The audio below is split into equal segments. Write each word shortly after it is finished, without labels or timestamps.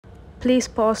Please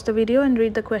pause the video and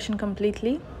read the question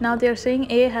completely. Now they are saying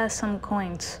A has some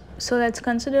coins. So let's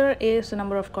consider A is the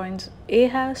number of coins A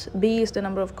has, B is the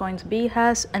number of coins B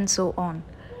has, and so on.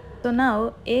 So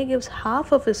now A gives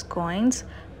half of his coins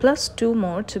plus 2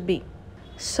 more to B.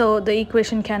 So the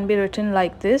equation can be written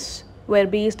like this, where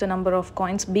B is the number of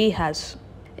coins B has.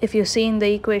 If you see in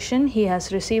the equation, he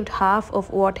has received half of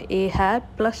what A had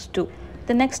plus 2.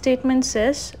 The next statement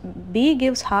says B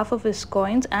gives half of his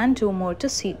coins and 2 more to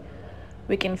C.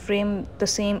 We can frame the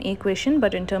same equation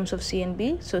but in terms of C and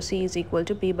B. So C is equal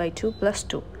to B by 2 plus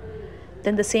 2.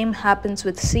 Then the same happens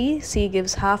with C. C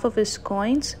gives half of his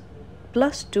coins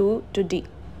plus 2 to D.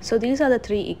 So these are the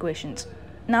three equations.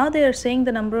 Now they are saying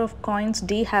the number of coins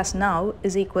D has now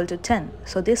is equal to 10.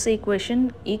 So this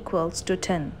equation equals to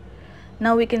 10.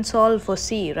 Now we can solve for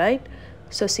C, right?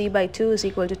 So C by 2 is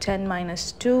equal to 10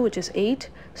 minus 2, which is 8.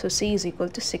 So C is equal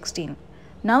to 16.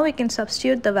 Now we can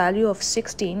substitute the value of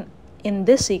 16 in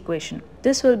this equation.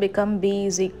 This will become B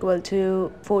is equal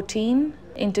to 14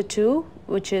 into 2,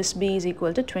 which is B is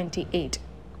equal to 28.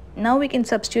 Now we can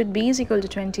substitute B is equal to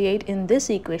 28 in this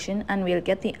equation and we'll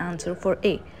get the answer for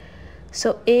A.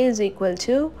 So A is equal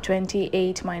to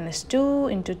 28 minus 2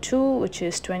 into 2, which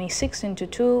is 26 into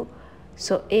 2.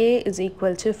 So A is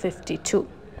equal to 52.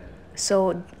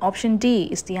 So option D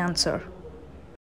is the answer.